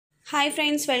Hi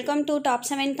friends, welcome to Top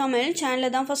 7 Tamil channel.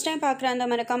 தான் first time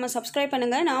பார்க்குறேன் மறக்காம subscribe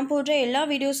பண்ணுங்க. நான் போடுற எல்லா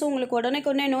வீடியோஸும் உங்களுக்கு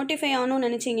உடனே நோட்டிஃபை ஆகணும்னு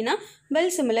நினைச்சீங்கன்னா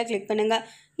பெல் சிம்பிளை கிளிக் பண்ணுங்க.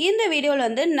 இந்த வீடியோவில்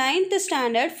வந்து 9th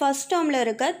ஸ்டாண்டர்ட் ஃபர்ஸ்ட் டேர்மில்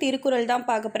இருக்க திருக்குறள் தான்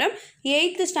பார்க்க போகிறோம்.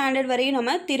 8th ஸ்டாண்டர்ட் வரையும்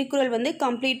நம்ம திருக்குறள் வந்து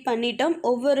கம்ப்ளீட் பண்ணிட்டோம்.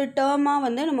 ஒவ்வொரு டேர்மாக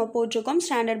வந்து நம்ம போட்டிருக்கோம்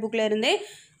ஸ்டாண்டர்ட் புக்கில் இருந்தே.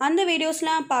 அந்த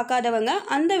வீடியோஸ்லாம் பார்க்காதவங்க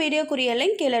அந்த வீடியோக்குரிய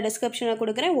லிங்க் கீழே டிஸ்கிரிப்ஷனில்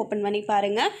கொடுக்குறேன், ஓப்பன் பண்ணி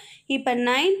பாருங்கள். இப்போ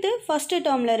 9th ஃபஸ்ட்டு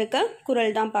டேர்மில் இருக்க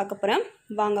குறள் தான் பார்க்க போகிறோம்.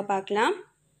 வாங்க பார்க்கலாம்.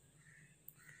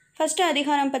 ஃபஸ்ட்டு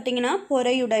அதிகாரம் பார்த்திங்கன்னா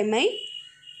பொறையுடைமை.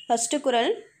 ஃபஸ்ட்டு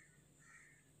குறள்: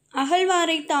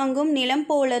 அகழ்வாரை தாங்கும் நிலம்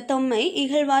போல தம்மை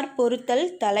இகழ்வார் பொறுத்தல்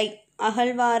தலை.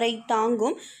 அகழ்வாரை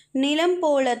தாங்கும் நிலம்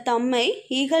போல தம்மை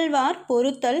இகழ்வார்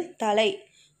பொறுத்தல் தலை.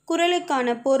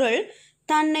 குறளுக்கான பொருள்: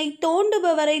 தன்னை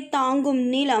தோண்டுபவரை தாங்கும்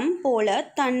நிலம் போல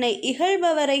தன்னை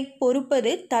இகழ்பவரை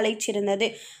பொறுப்பது தலை சிறந்தது.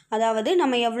 அதாவது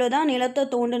நம்ம எவ்வளோதான் நிலத்தை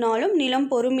தோண்டினாலும் நிலம்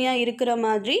பொறுமையாக இருக்கிற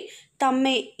மாதிரி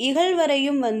தம்மை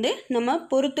இகழ்வரையும் வந்து நம்ம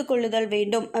பொறுத்து கொள்ளுதல்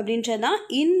வேண்டும் அப்படின்றதான்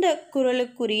இந்த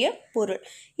குறளுக்குரிய பொருள்.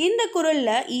 இந்த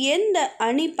குறளில் எந்த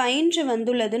அணி பயின்று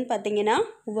வந்துள்ளதுன்னு பார்த்தீங்கன்னா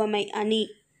உவமை அணி.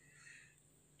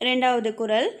 இரண்டாவது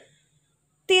குறள்: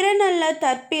 திறனல்ல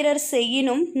தற்பிறர்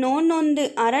செய்யினும் நோனொந்து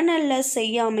அறனல்ல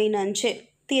செய்யாமை நன்று.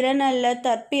 திறனல்ல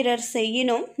தற்பிறர்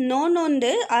செய்யினும்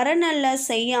நோனொந்து அறனல்ல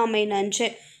செய்யாமை நன்று.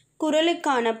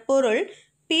 குறளுக்கான பொருள்: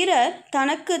 பிறர்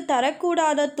தனக்கு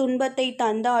தரக்கூடாத துன்பத்தை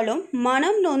தந்தாலும்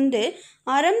மனம் நொந்து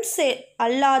அறம்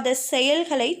அல்லாத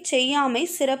செயல்களை செய்யாமை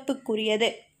சிறப்புக்குரியது.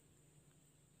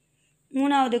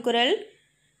 மூணாவது குறள்: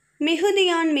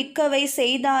 மிகுதியான் மிக்கவை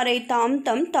செய்தாரை தாம்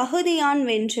தம் தகுதியான்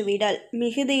வென்றுவிடல்.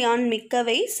 மிகுதியான்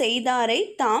மிக்கவை செய்தாரை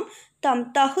தாம் தம்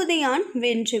தகுதியான்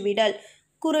வென்றுவிடல்.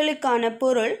 குறளுக்கான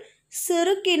பொருள்: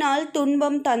 செருக்கினால்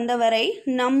துன்பம் தந்தவரை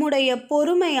நம்முடைய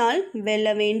பொறுமையால்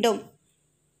வெல்ல வேண்டும்.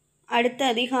 அடுத்த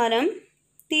அதிகாரம்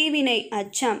தீவினை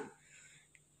அச்சம்.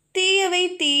 தீயவை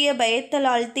தீய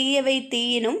பயத்தலால் தீயவை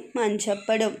தீயினும்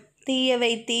அஞ்சப்படும்.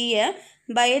 தீயவை தீய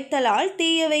பயத்தலால்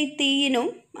தீயவை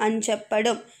தீயினும்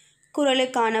அஞ்சப்படும்.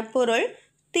 குறளுக்கான பொருள்: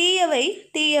 தீயவை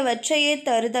தீயவற்றையே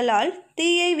தருதலால்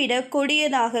தீயை விட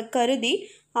கொடியதாக கருதி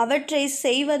அவற்றை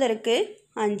செய்வதற்கு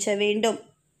அஞ்ச வேண்டும்.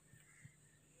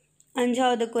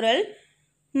 அஞ்சாவது குறள்: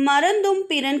 மறந்தும்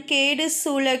பிறன் கேடு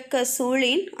சூழக்க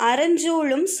சூழின்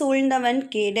அறஞ்சூழும் சூழ்ந்தவன்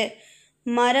கேடு.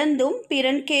 மறந்தும்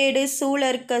பிறன் கேடு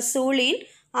சூழற்க சூழின்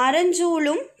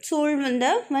அறஞ்சூழும்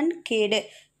சூழ்ந்தவன் கேடு.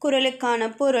 குறளுக்கான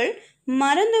பொருள்: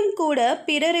 மறந்தும் கூட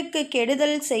பிறருக்கு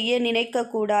கெடுதல் செய்ய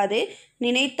நினைக்கக்கூடாது.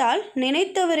 நினைத்தால்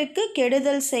நினைத்தவருக்கு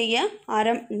கெடுதல் செய்ய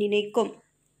அறம் நினைக்கும்.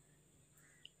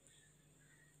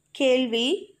 கேள்வி: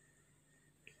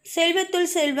 செல்வத்துள்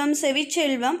செல்வம்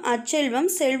செவிச்செல்வம் அச்செல்வம்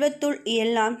செல்வத்துள்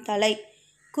எல்லாம் தலை.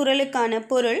 குறளுக்கான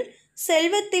பொருள்: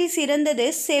 செல்வத்தில் சிறந்தது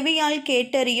செவியால்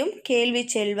கேட்டறியும் கேள்வி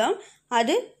செல்வம்.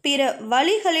 அது பிற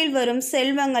வழிகளில் வரும்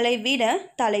செல்வங்களை விட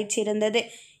தலை சிறந்தது.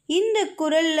 இந்த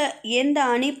குறளில் எந்த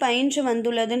அணி பயின்று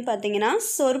வந்துள்ளதுன்னு பார்த்தீங்கன்னா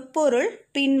சொற்பொருள்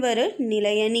பின்வரு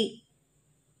நிலையணி.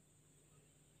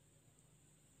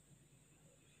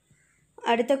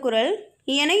 அடுத்த குறள்: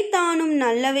 எனைத்தானும்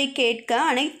நல்லவை கேட்க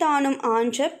அனைத்தானும்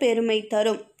ஆன்ற பெருமை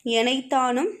தரும்.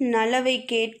 எனைத்தானும் நல்லவை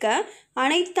கேட்க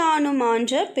அனைத்தானும்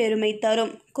ஆன்ற பெருமை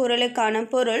தரும். குறளுக்கான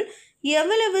பொருள்: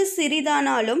 எவ்வளவு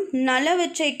சிறிதானாலும்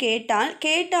நல்லவற்றை கேட்டால்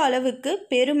கேட்ட அளவுக்கு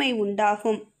பெருமை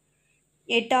உண்டாகும்.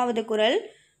 எட்டாவது குறள்: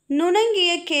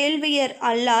 நுணங்கிய கேள்வியர்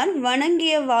அல்லார்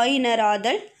வணங்கிய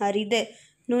வாயினராதல் அரிது.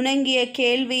 நுணங்கிய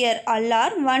கேள்வியர்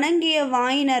அல்லார் வணங்கிய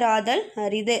வாயினராதல்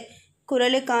அரிது.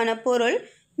 குறளுக்கான பொருள்: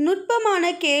 நுட்பமான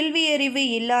கேள்வியறிவு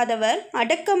இல்லாதவர்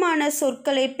அடக்கமான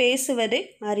சொற்களை பேசுவது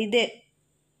அரிது.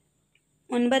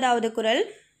 ஒன்பதாவது குறள்: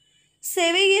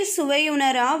 செவியிற்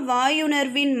சுவையுணரா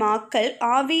வாயுணர்வின் மாக்கள்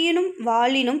ஆவியினும்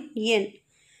வாளினும் என்.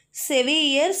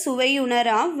 செவியர்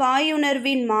சுவையுணரா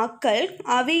வாயுணர்வின் மாக்கள்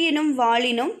அவியினும்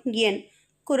வாளினும் என்.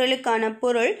 குறளுக்கான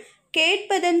பொருள்: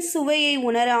 கேட்பதன் சுவையை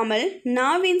உணராமல்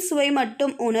நாவின் சுவை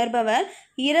மட்டும் உணர்பவர்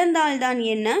இறந்தால்தான்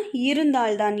என்ன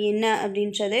இருந்தால்தான் என்ன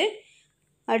அப்படின்றது.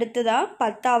 அடுத்ததா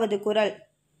 10வது குறள்: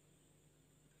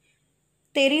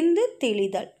 தெரிந்து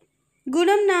தெளிதல்.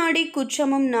 குணம் நாடி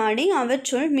குற்றமும் நாடி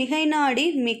அவற்றுள் மிகை நாடி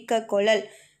மிக்க கொளல்.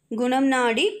 குணம்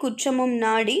நாடி குற்றமும்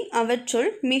நாடி அவற்றுள்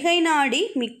மிகை நாடி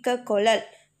மிக்க கொளல்.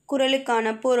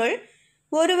 குறளுக்கான பொருள்: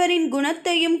 ஒருவரின்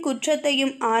குணத்தையும்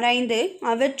குற்றத்தையும் ஆராய்ந்து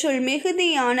அவற்றுள்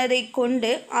மிகுதியானதை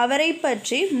கொண்டு அவரை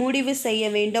பற்றி முடிவு செய்ய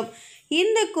வேண்டும்.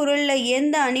 இந்த குறளில்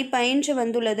எந்த அணி பயின்று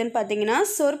வந்துள்ளதுன்னு பார்த்தீங்கன்னா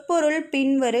சொற்பொருள்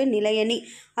பின்வரு நிலையணி.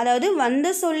 அதாவது வந்த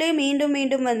சொல்லே மீண்டும்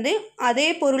மீண்டும் வந்து அதே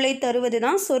பொருளை தருவது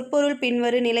தான் சொற்பொருள்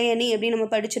பின்வரு நிலையணி அப்படின்னு நம்ம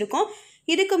படிச்சிருக்கோம்.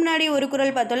 இதுக்கு முன்னாடி ஒரு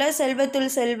குறள் பார்த்தோம்ல, செல்வத்துள்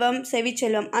செல்வம்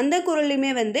செவிச்செல்வம். அந்த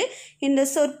குறளையுமே வந்து இந்த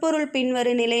சொற்பொருள்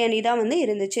பின்வரு நிலையணி தான் வந்து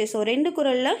இருந்துச்சு. ஸோ 2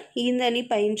 குறளில் இந்த அணி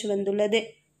பயின்று வந்துள்ளது.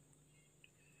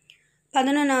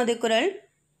 11வது குறள்.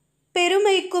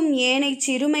 பெருமைக்கும் ஏனை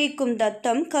சிறுமைக்கும்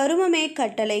தத்தம் கருமமே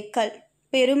கட்டளைக்கல்.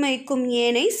 பெருமைக்கும்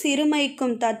ஏனை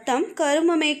சிறுமைக்கும் தத்தம்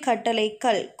கருமமே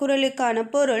கட்டளைக்கல். குறளுக்கான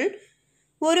பொருள்.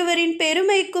 ஒருவரின்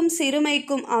பெருமைக்கும்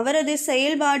சிறுமைக்கும் அவரது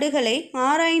செயல்பாடுகளை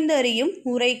ஆராய்ந்தறியும்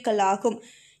உரைக்கலாகும்.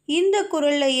 இந்த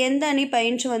குறளில் எந்த அணி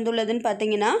பயின்று வந்துள்ளதுன்னு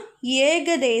பார்த்தீங்கன்னா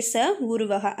ஏகதேச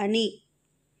உருவக அணி.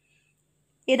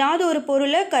 ஏதாவது ஒரு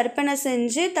பொருளை கற்பனை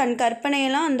செஞ்சு தன்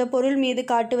கற்பனையெல்லாம் அந்த பொருள் மீது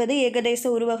காட்டுவது ஏகதேச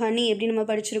உருவக அணி அப்படின்னு நம்ம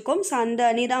படிச்சிருக்கோம். ஸோ அந்த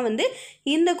அணி தான்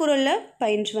இந்த குறளில்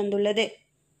பயின்று வந்துள்ளது.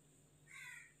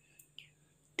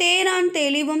 தேரான்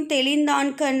தெளிவும்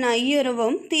தெளிந்தான் கண்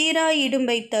ஐயுறவும் தீரா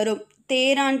இடும்பை தரும்.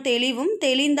 தேரான் தெளிவும்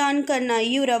தெளிந்தான் கண்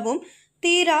ஐயுறவும்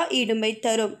தீரா இடும்பை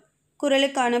தரும்.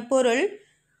 குறளுக்கான பொருள்.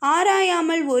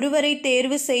 ஆராயாமல் ஒருவரை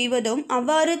தேர்வு செய்வதும்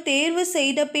அவ்வாறு தேர்வு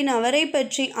செய்த பின் அவரை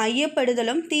பற்றி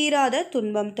ஐயப்படுதலும் தீராத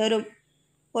துன்பம் தரும்.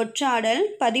 ஒற்றாடல்.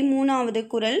 13வது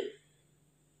குறள்.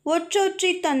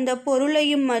 ஒற்றொற்றி தந்த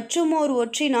பொருளையும் மற்றுமோர்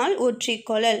ஒற்றினால்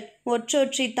ஒற்றிக்கொளல்.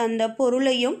 ஒற்றொற்றி தந்த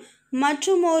பொருளையும்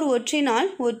மற்றுமோர் ஒற்றினால்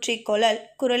ஒற்றிக்கொளல்.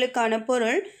 குறளுக்கான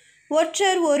பொருள்.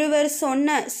 ஒற்றர் ஒருவர்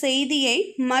சொன்ன செய்தியை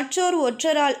மற்றோர்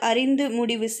ஒற்றரால் அறிந்து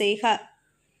முடிவு செய்க.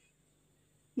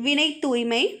 வினை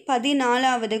தூய்மை.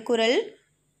 14வது குறள்.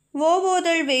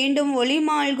 ஓவோதல் வேண்டும்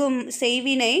ஒளிமால்கும்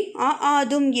செய்வினை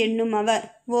ஆதும் எண்ணும் அவர்.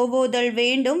 ஓவோதல்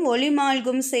வேண்டும்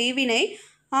ஒளிமால்கும் செய்வினை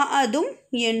ஆதும்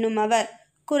எண்ணும் அவர்.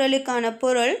 குறளுக்கான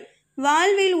பொருள்.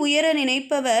 வாழ்வில் உயர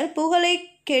நினைப்பவர் புகழை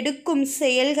கெடுக்கும்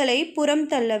செயல்களை புறம்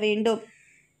தள்ள வேண்டும்.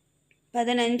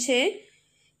 15.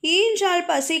 ஈன்றால்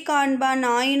பசி காண்பான்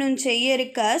ஆயினும்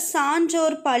செய்யற்க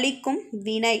சான்றோர் பழிக்கும்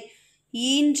வினை.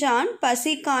 ஈன்றான்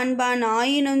பசி காண்பான்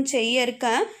ஆயினும் செய்யற்க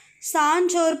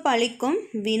சான்றோர் பழிக்கும்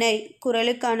வினை.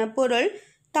 குறளுக்கான பொருள்.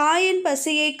 தாயின்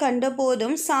பசியை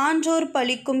கண்டபோதும் சான்றோர்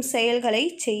பழிக்கும் செயல்களை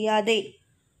செய்யாதே.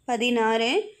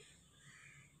 16.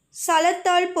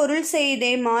 சலத்தால் பொருள்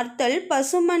செய்தே மார்த்தல்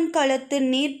பசுமண் களத்து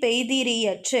நீர்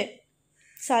பெய்திரியற்று.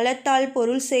 சலத்தால்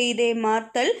பொருள் செய்தே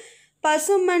மார்த்தல்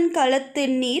பசுமண் களத்து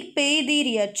நீர்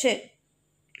பெய்திரியற்று.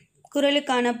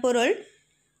 குறளுக்கான பொருள்.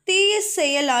 தீய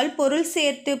செயலால் பொருள்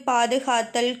சேர்த்து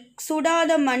பாதுகாத்தல்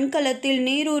சுடாத மண்கலத்தில்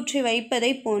நீரூற்றி வைப்பதை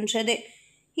போன்றது.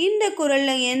 இந்த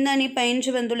குறளில் எந்த அணி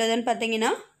பயின்று வந்துள்ளதுன்னு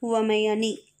பார்த்தீங்கன்னா உவமை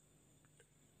அணி.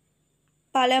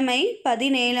 பழமை.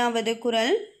 17வது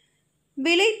குறள்.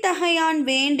 விளைத்தகையான்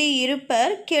வேண்டி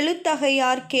இருப்பர்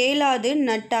கெழுத்தகையார் கேளாது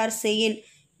நட்டார் செய்யின்.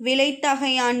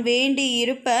 விளைத்தகையான் வேண்டி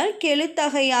இருப்பர்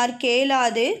கெழுத்தகையார்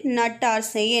கேளாது நட்டார்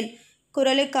செய்யின்.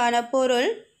 குறளுக்கான பொருள்.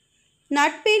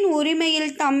 நட்பின்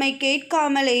உரிமையில் தம்மை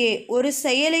கேட்காமலேயே ஒரு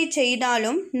செயலை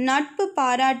செய்தாலும் நட்பு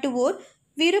பாராட்டுவோர்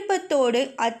விருப்பத்தோடு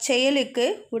அச்செயலுக்கு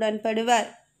உடன்படுவர்.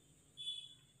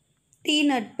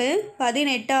 தீநட்பு.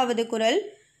 18வது குறள்.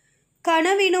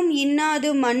 கனவினும் இன்னாது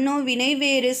மன்னோ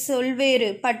வினைவேறு சொல்வேறு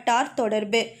பட்டார்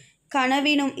தொடர்பு.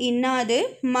 கனவினும் இன்னாது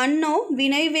மன்னோ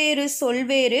வினைவேறு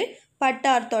சொல்வேறு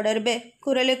பட்டார் தொடர்பு.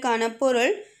 குறளுக்கான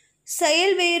பொருள்.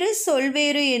 செயல்வேறு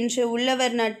சொல்வேறு என்று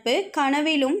உள்ளவர் நட்பு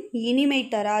கனவிலும் இனிமை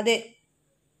தராது.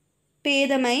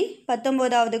 பேதமை.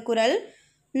 19வது குறள்.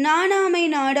 நாணாமை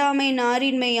நாடாமை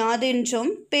நாரின்மை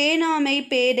யாதென்றும் பேணாமை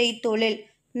பேதை தொழில்.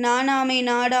 நாணாமை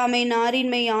நாடாமை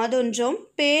நாரின்மை யாதொன்றும்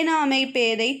பேணாமை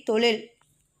பேதை தொழில்.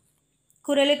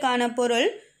 குறளுக்கான பொருள்.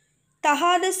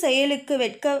 தகாத செயலுக்கு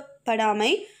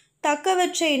வெட்கப்படாமை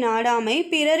தக்கவற்றை நாடாமை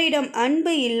பிறரிடம்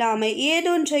அன்பு இல்லாமை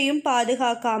ஏதொன்றையும்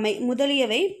பாதுகாக்காமை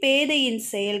முதலியவை பேதையின்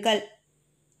செயல்கள்.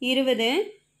 20.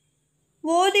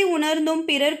 ஓதி உணர்ந்தும்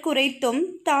பிறர் குறைத்தும்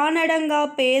தானடங்கா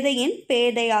பேதையின்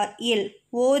பேதையார் இல்.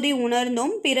 ஓதி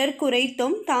உணர்ந்தும் பிறர்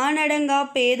குறைத்தும் தானடங்கா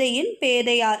பேதையின்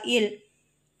பேதையார் இல்.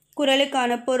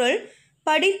 குறளுக்கான பொருள்.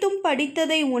 படித்தும்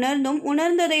படித்ததை உணர்ந்தும்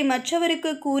உணர்ந்ததை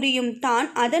மற்றவருக்கு கூறியும் தான்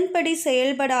அதன்படி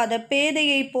செயல்படாத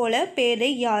பேதையைப் போல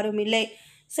பேதை யாருமில்லை.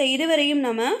 ஸோ இதுவரையும்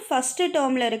நம்ம ஃபஸ்ட்டு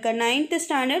டேர்மில் இருக்க 9th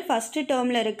ஸ்டாண்டர்ட் ஃபஸ்ட்டு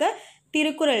டேர்மில் இருக்க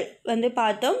திருக்குறள்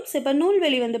பார்த்தோம். ஸோ இப்போ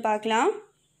நூல்வெளி பார்க்கலாம்.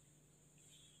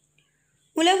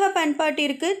 உலக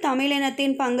பண்பாட்டிற்கு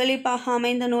தமிழினத்தின் பங்களிப்பாக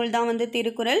அமைந்த நூல் தான்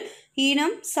திருக்குறள்.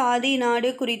 இனம் சாதி நாடு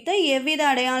குறித்த எவ்வித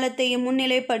அடையாளத்தையும்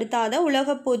முன்னிலைப்படுத்தாத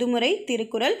உலக பொதுமுறை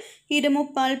திருக்குறள். இது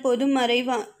முப்பால் பொதுமறை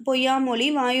பொய்யாமொழி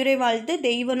வாயுரை வாழ்த்து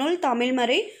தெய்வநூல்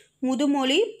தமிழ்மறை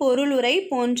முதுமொழி பொருளுரை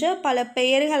போன்ற பல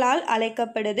பெயர்களால்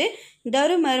அழைக்கப்படுது.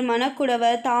 தருமர்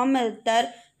மணக்குடவர் தாமத்தர்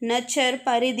நச்சர்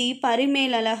பரிதி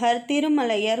பரிமேலழகர்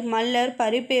திருமலையர் மல்லர்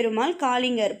பரிபெருமாள்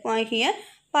காளிங்கர் ஆகிய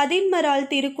 11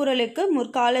 திருக்குறளுக்கு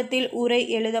முற்காலத்தில் உரை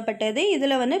எழுதப்பட்டது.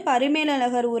 இதில்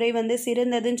பரிமேலழகர் உரை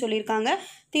சிறந்ததுன்னு சொல்லியிருக்காங்க.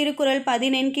 திருக்குறள்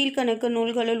 14 கீழ்கணக்கு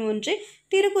நூல்களுள் ஒன்று.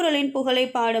 திருக்குறளின் புகழை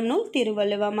பாடும் நூல்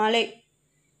திருவள்ளுவ மாலை.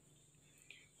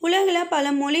 உலகில்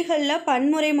பல மொழிகளில்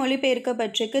பன்முறை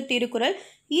மொழிபெயர்க்கப்பட்டிருக்கு திருக்குறள்.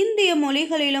 இந்திய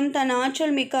மொழிகளிலும் தன்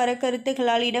ஆற்றல் மிக்க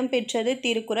அறக்கருத்துக்களால் இடம்பெற்றது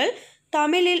திருக்குறள்.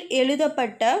 தமிழில்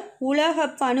எழுதப்பட்ட உலக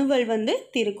பணுவல்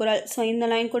திருக்குறள். ஸோ இந்த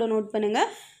லைன் கூட நோட் பண்ணுங்கள்.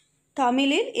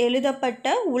 தமிழில்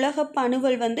எழுதப்பட்ட உலக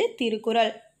பணுவல்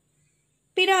திருக்குறள்.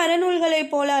 பிற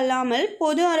அறநூல்களைப் போல அல்லாமல்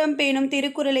பொது அறம் பேணும்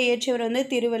திருக்குறளை இயற்றியவர்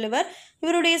திருவள்ளுவர்.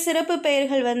 இவருடைய சிறப்பு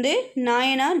பெயர்கள்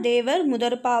நாயனார், தேவர்,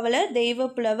 முதற்பாவலர், தெய்வ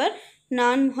புலவர்,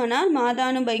 நான்முகனார்,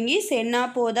 மாதானுபங்கி, சென்னா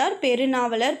போதார்,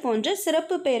 பெருநாவலர் போன்ற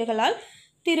சிறப்பு பெயர்களால்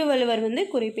திருவள்ளுவர்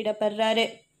குறிப்பிடப்படுறாரு.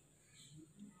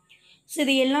 ஸோ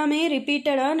இது எல்லாமே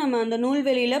ரிப்பீட்டடாக நம்ம அந்த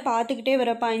நூல்வெளியில் பார்த்துக்கிட்டே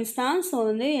வர பாயிண்ட்ஸ் தான். ஸோ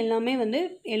எல்லாமே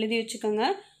எழுதி வச்சுக்கோங்க.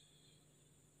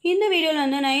 இந்த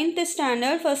வீடியோவில் 9th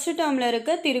ஸ்டாண்டர்ட் ஃபஸ்ட்டு டேர்மில்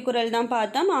இருக்க திருக்குறள் தான்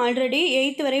பார்த்தோம். ஆல்ரெடி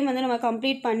 8th வரையும் நம்ம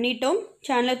கம்ப்ளீட் பண்ணிட்டோம்.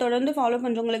 சேனலை தொடர்ந்து ஃபாலோ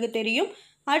பண்ணுறவங்களுக்கு தெரியும்.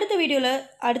 அடுத்த வீடியோவில்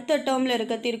அடுத்த டேர்மில்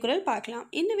இருக்க திருக்குறள் பார்க்கலாம்.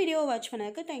 இந்த வீடியோவை வாட்ச்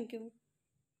பண்ணதுக்கு தேங்க்யூ.